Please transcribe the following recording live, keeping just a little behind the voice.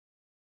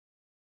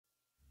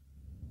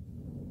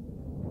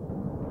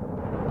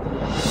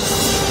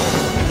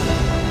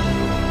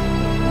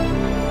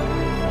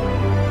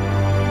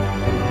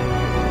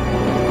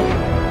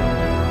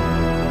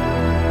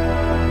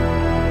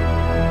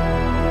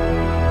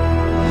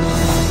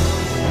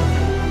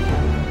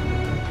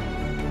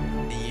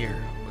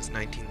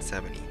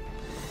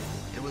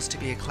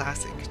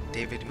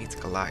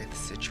David-meets-Goliath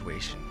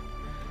situation.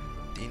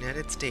 The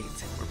United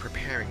States were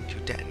preparing to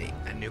detonate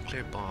a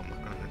nuclear bomb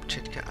on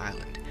Amchitka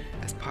Island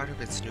as part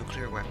of its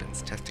nuclear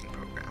weapons testing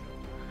program.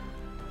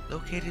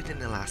 Located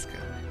in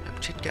Alaska,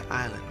 Amchitka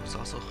Island was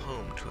also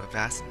home to a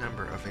vast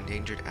number of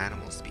endangered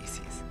animal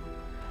species.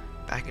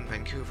 Back in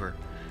Vancouver,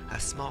 a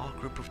small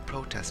group of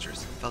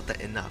protesters felt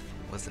that enough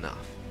was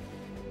enough.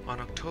 On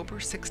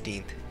October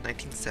 16,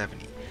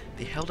 1970,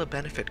 they held a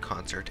benefit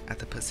concert at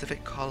the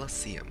Pacific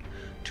Coliseum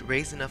to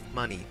raise enough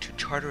money to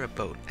charter a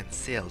boat and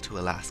sail to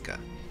Alaska.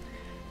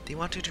 They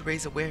wanted to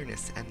raise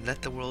awareness and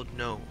let the world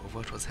know of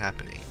what was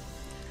happening.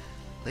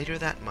 Later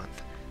that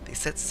month, they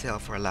set sail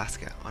for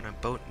Alaska on a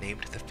boat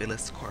named the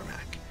Phyllis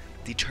Cormack,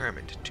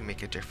 determined to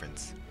make a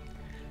difference.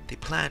 They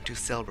planned to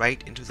sail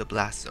right into the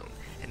blast zone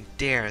and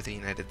dare the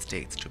United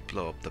States to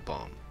blow up the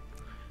bomb.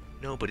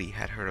 Nobody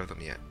had heard of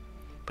them yet,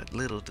 but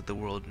little did the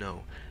world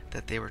know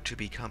that they were to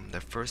become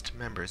the first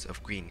members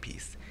of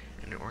Greenpeace,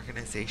 an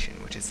organization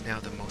which is now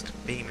the most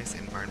famous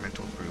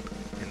environmental group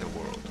in the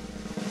world.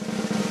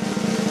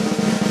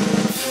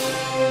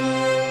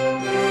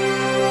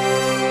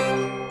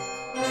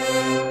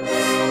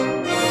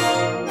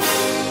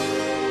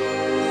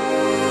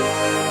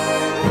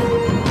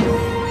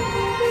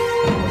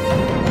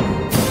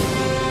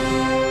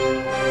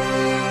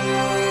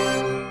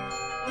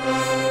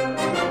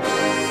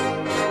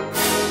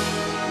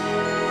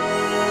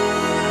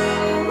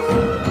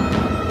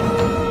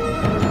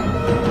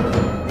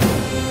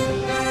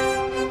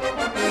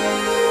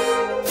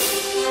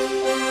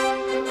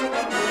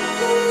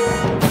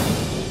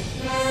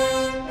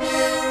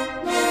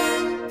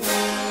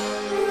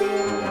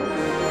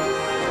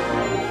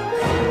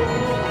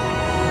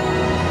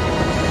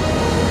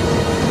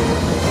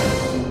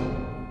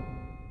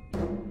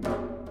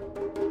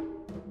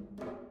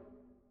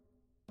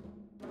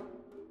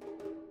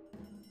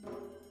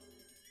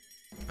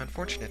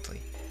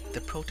 Unfortunately,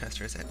 the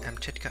protesters at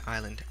Amchitka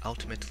Island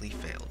ultimately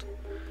failed.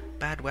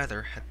 Bad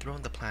weather had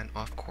thrown the plan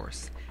off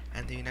course,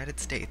 and the United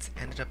States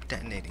ended up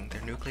detonating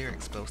their nuclear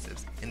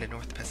explosives in the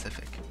North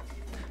Pacific.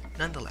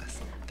 Nonetheless,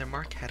 their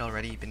mark had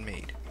already been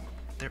made.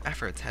 Their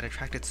efforts had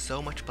attracted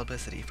so much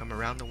publicity from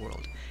around the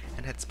world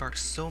and had sparked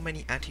so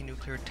many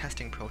anti-nuclear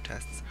testing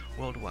protests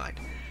worldwide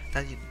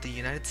that the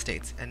United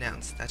States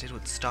announced that it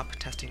would stop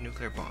testing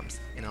nuclear bombs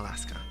in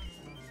Alaska.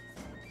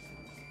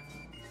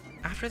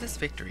 After this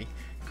victory,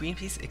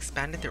 Greenpeace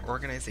expanded their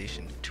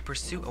organization to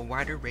pursue a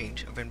wider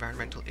range of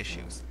environmental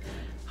issues.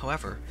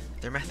 However,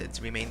 their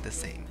methods remained the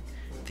same.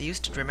 They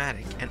used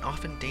dramatic and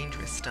often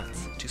dangerous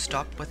stunts to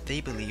stop what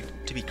they believed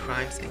to be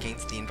crimes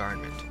against the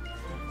environment.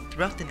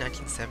 Throughout the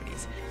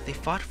 1970s, they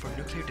fought for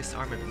nuclear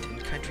disarmament in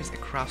countries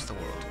across the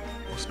world,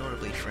 most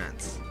notably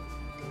France.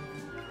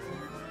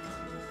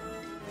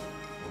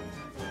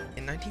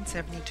 In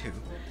 1972,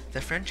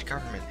 the French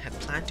government had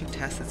planned to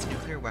test its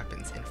nuclear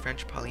weapons in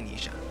French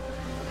Polynesia.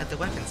 Had the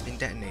weapons been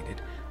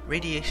detonated,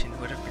 radiation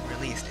would have been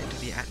released into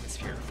the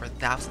atmosphere for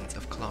thousands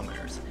of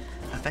kilometers,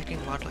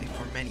 affecting wildlife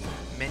for many,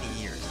 many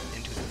years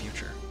into the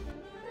future.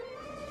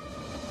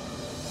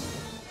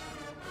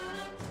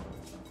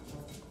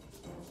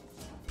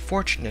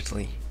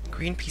 Fortunately,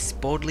 Greenpeace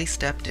boldly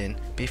stepped in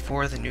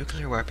before the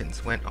nuclear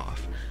weapons went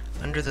off,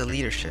 under the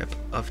leadership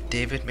of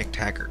David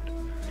McTaggart.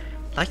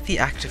 Like the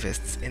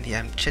activists in the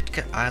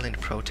Amchitka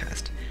Island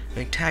protest,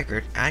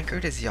 McTaggart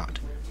anchored his yacht,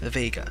 the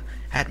Vega,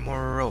 at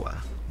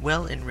Moroa,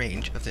 well in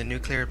range of the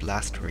nuclear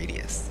blast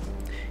radius.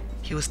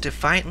 He was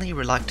defiantly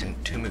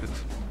reluctant to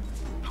move.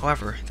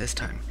 However, this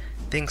time,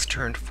 things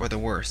turned for the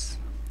worse.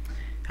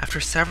 After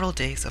several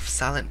days of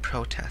silent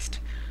protest,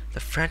 the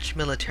French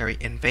military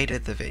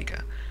invaded the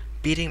Vega,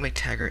 beating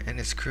McTaggart and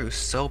his crew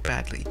so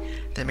badly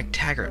that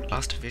McTaggart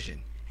lost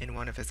vision in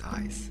one of his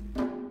eyes.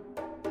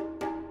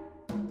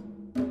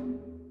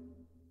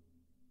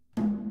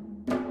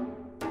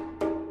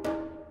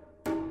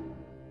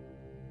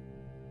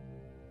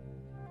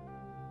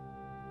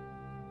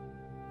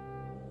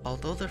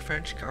 Although the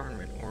French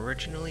government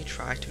originally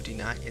tried to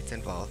deny its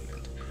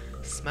involvement,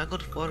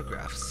 smuggled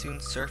photographs soon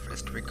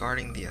surfaced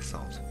regarding the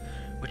assault,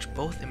 which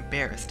both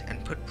embarrassed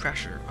and put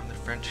pressure on the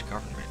French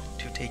government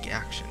to take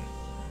action.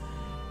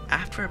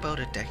 After about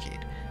a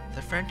decade,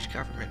 the French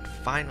government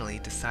finally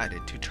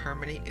decided to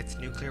terminate its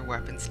nuclear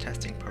weapons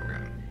testing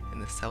program in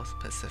the South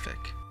Pacific.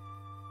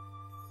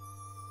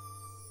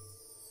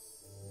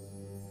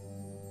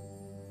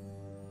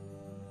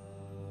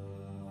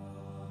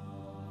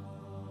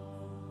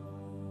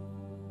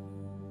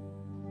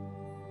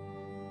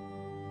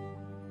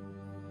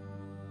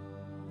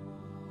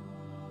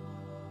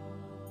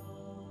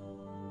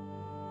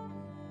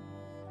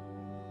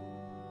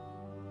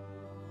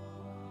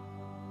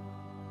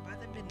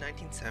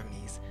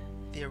 Mid-1970s,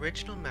 the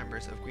original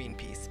members of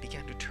Greenpeace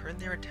began to turn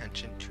their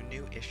attention to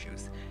new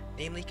issues,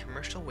 namely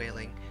commercial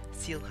whaling,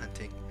 seal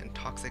hunting, and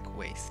toxic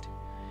waste.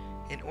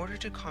 In order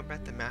to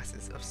combat the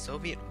masses of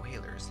Soviet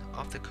whalers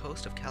off the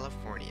coast of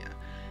California,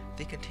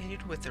 they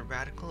continued with their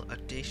radical,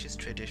 audacious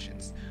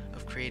traditions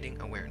of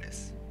creating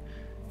awareness.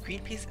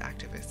 Greenpeace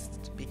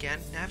activists began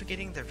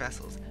navigating their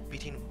vessels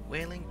between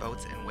whaling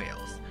boats and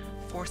whales,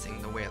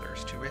 forcing the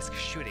whalers to risk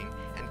shooting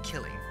and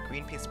killing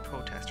Greenpeace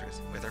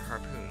protesters with their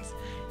harpoons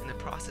in the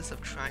process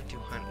of trying to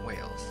hunt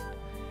whales.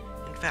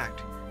 In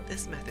fact,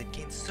 this method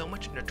gained so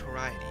much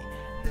notoriety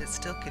that it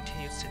still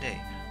continues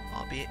today,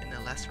 albeit in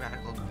a less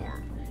radical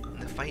form, in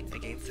the fight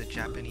against the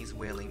Japanese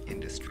whaling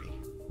industry.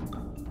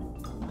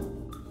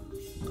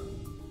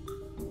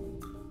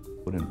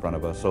 In front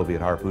of a Soviet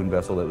harpoon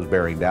vessel that was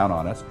bearing down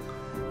on us,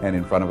 and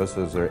in front of us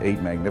was there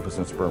 8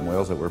 magnificent sperm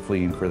whales that were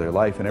fleeing for their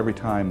life, and every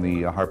time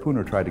the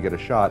harpooner tried to get a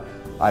shot,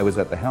 I was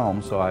at the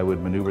helm, so I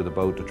would maneuver the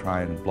boat to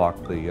try and block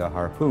the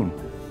harpoon.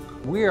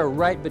 We are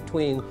right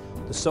between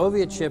the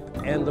Soviet ship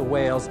and the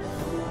whales,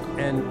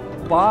 and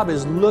Bob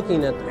is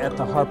looking at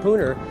the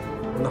harpooner,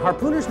 and the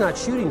harpooner's not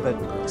shooting,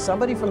 but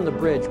somebody from the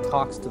bridge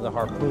talks to the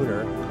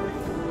harpooner,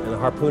 and the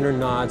harpooner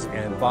nods,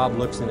 and Bob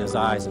looks in his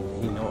eyes,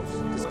 and he knows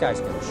this guy's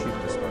going to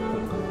shoot this harpooner.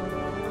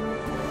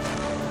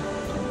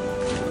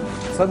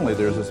 Suddenly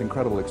there's this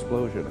incredible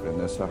explosion, and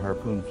this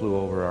harpoon flew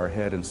over our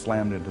head and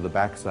slammed into the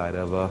backside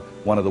of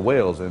one of the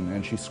whales,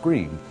 and she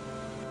screamed.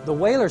 The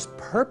whalers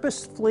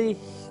purposefully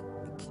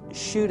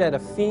shoot at a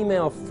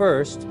female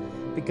first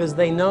because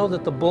they know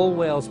that the bull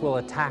whales will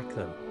attack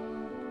them.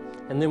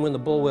 And then when the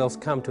bull whales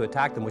come to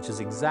attack them, which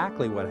is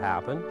exactly what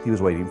happened. He was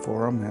waiting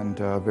for him and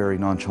very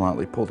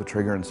nonchalantly pulled the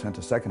trigger and sent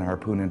a second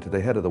harpoon into the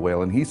head of the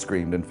whale, and he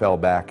screamed and fell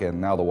back, and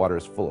now the water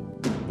is full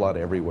of blood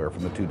everywhere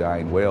from the 2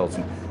 dying whales.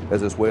 And as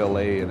this whale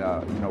lay and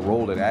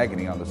rolled in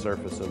agony on the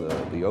surface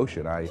of the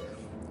ocean,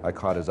 I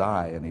caught his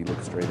eye, and he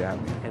looked straight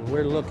at me. And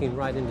we're looking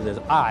right into this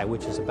eye,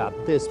 which is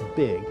about this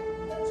big.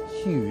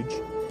 It's huge.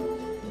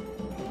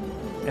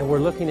 And we're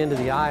looking into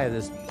the eye of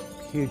this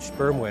huge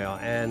sperm whale,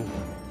 and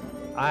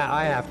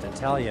I have to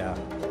tell you,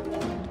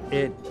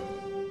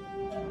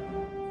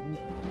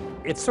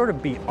 it's sort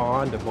of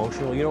beyond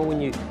emotional. You know,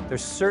 when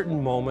there's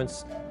certain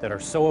moments that are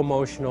so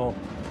emotional,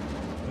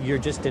 you're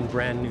just in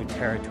brand new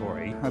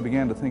territory. I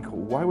began to think,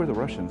 why were the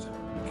Russians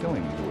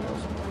killing these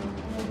whales?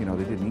 You know,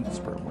 they didn't eat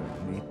sperm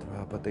whale meat,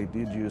 but they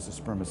did use the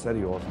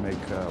spermaceti oil to make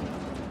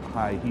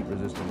high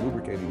heat-resistant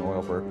lubricating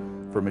oil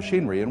for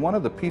machinery. And one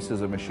of the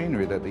pieces of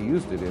machinery that they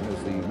used it in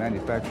is the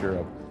manufacture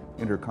of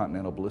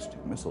intercontinental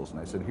ballistic missiles. And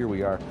I said, here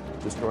we are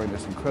destroying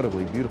this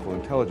incredibly beautiful,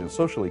 intelligent,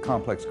 socially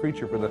complex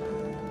creature for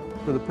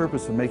the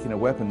purpose of making a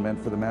weapon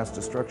meant for the mass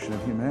destruction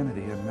of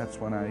humanity. And that's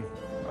when I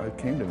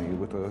came to me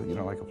with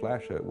like a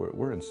flash.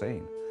 We're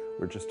insane.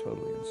 We're just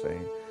totally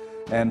insane.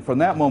 And from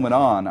that moment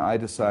on, I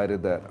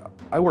decided that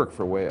I work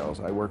for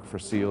whales, I work for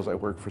seals, I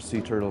work for sea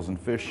turtles and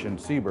fish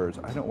and seabirds.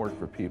 I don't work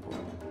for people.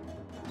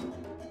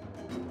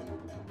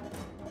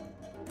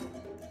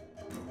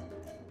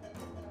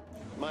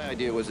 My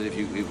idea was that if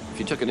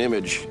you took an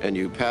image and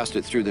you passed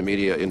it through the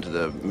media into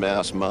the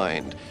mass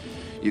mind,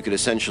 you could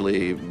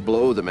essentially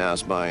blow the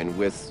mass mind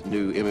with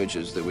new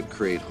images that would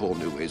create whole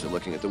new ways of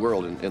looking at the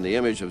world. And the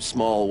image of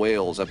small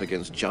whales up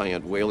against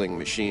giant whaling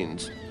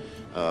machines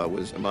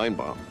was a mind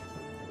bomb.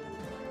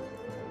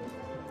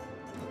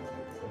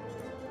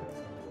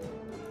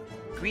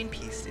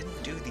 Greenpeace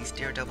didn't do these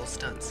daredevil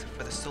stunts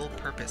for the sole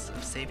purpose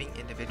of saving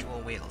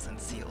individual whales and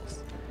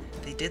seals.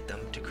 They did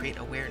them to create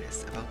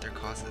awareness about their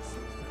causes.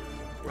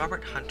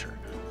 Robert Hunter,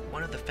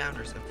 one of the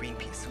founders of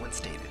Greenpeace, once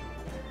stated,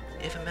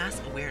 "If a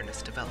mass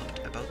awareness developed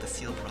about the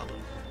seal problem,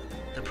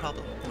 the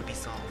problem would be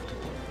solved.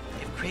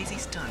 If crazy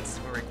stunts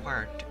were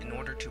required in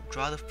order to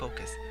draw the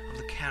focus of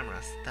the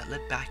cameras that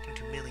led back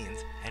into millions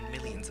and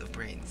millions of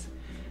brains,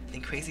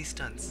 then crazy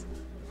stunts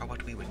are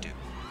what we would do."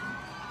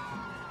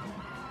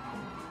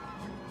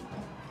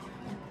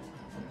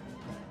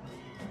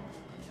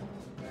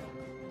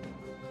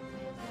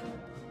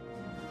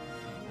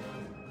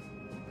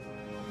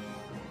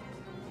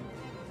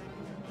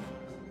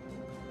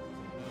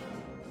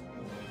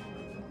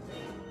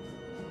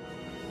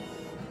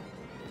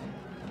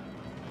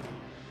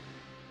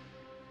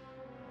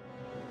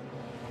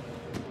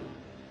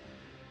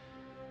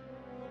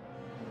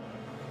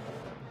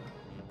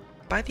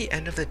 By the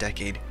end of the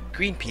decade,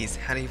 Greenpeace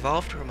had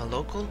evolved from a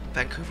local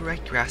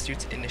Vancouverite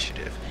grassroots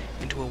initiative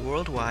into a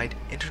worldwide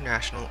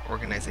international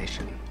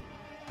organization.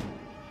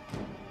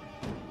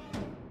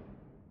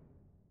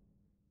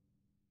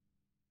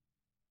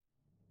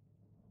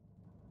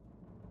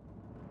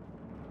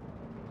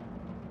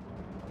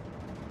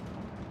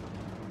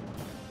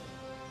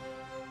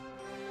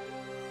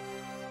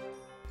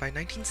 By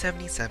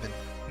 1977,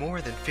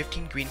 more than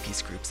 15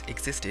 Greenpeace groups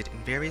existed in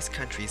various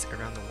countries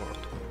around the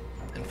world.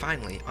 And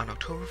finally, on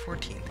October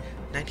 14,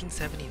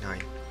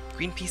 1979,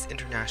 Greenpeace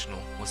International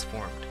was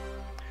formed.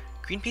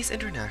 Greenpeace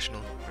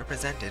International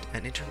represented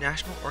an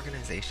international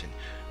organization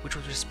which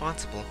was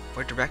responsible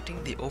for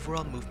directing the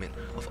overall movement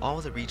of all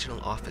the regional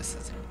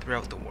offices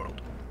throughout the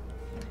world.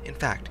 In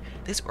fact,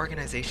 this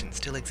organization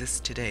still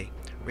exists today,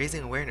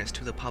 raising awareness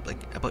to the public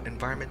about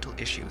environmental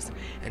issues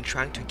and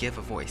trying to give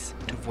a voice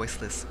to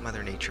voiceless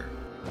Mother Nature.